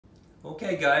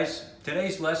Okay guys,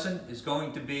 today's lesson is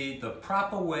going to be the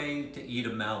proper way to eat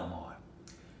a Mallomar.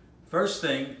 First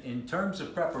thing, in terms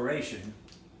of preparation,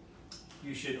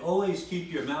 you should always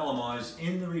keep your Mallomars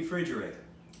in the refrigerator.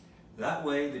 That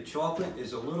way the chocolate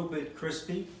is a little bit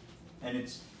crispy and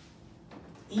it's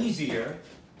easier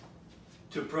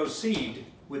to proceed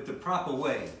with the proper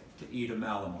way to eat a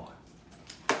Mallomar.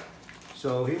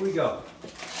 So here we go.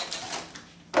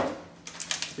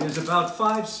 There's about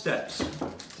 5 steps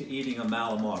to eating a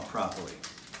Mallomar properly.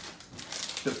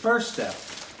 The first step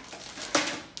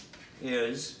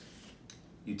is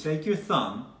you take your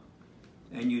thumb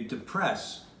and you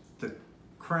depress the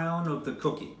crown of the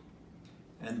cookie,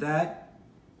 and that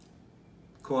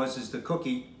causes the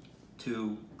cookie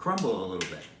to crumble a little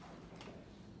bit.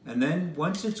 And then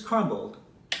once it's crumbled,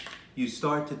 you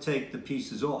start to take the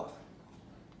pieces off,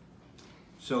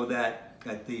 so that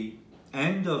at the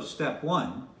end of step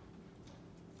 1,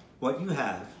 what you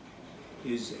have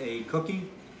is a cookie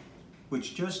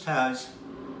which just has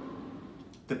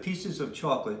the pieces of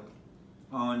chocolate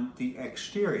on the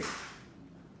exterior.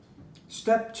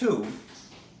 Step 2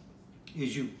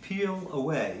 is you peel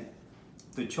away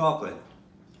the chocolate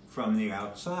from the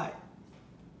outside.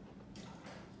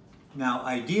 Now,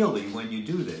 ideally, when you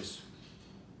do this,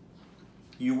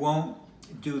 you won't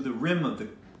do the rim of the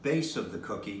base of the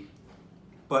cookie,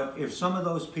 but if some of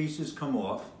those pieces come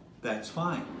off, that's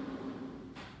fine.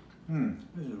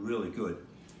 This is really good.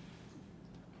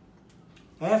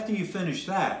 After you finish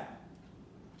that,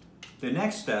 the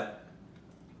next step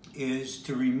is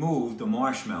to remove the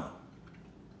marshmallow.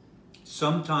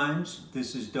 Sometimes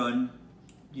this is done,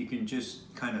 you can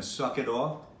just kind of suck it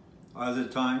off. Other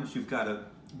times you've got to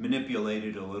manipulate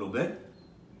it a little bit.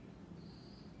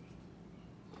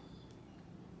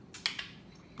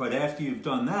 But after you've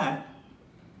done that,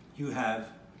 you have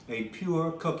a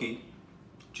pure cookie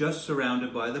just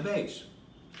surrounded by the base.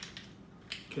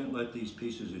 Can't let these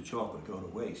pieces of chocolate go to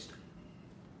waste.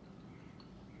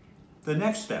 The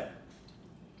next step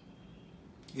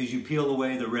is you peel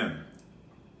away the rim.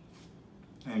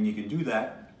 And you can do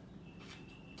that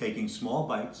taking small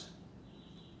bites.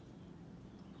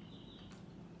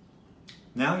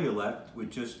 Now you're left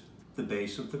with just the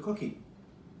base of the cookie.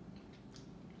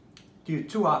 You have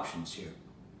 2 options here.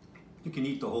 You can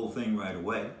eat the whole thing right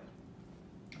away,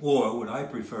 or what I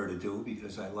prefer to do,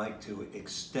 because I like to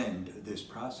extend this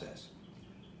process,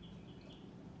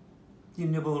 you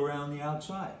nibble around the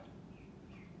outside.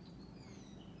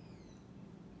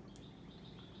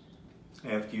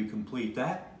 After you complete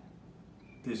that,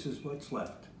 this is what's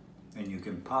left, and you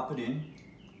can pop it in,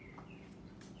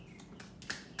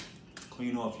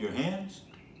 clean off your hands,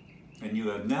 and you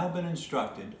have now been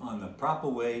instructed on the proper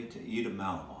way to eat a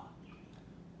Mallomar.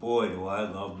 Boy, do I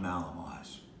love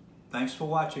Mallomars. Thanks for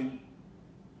watching.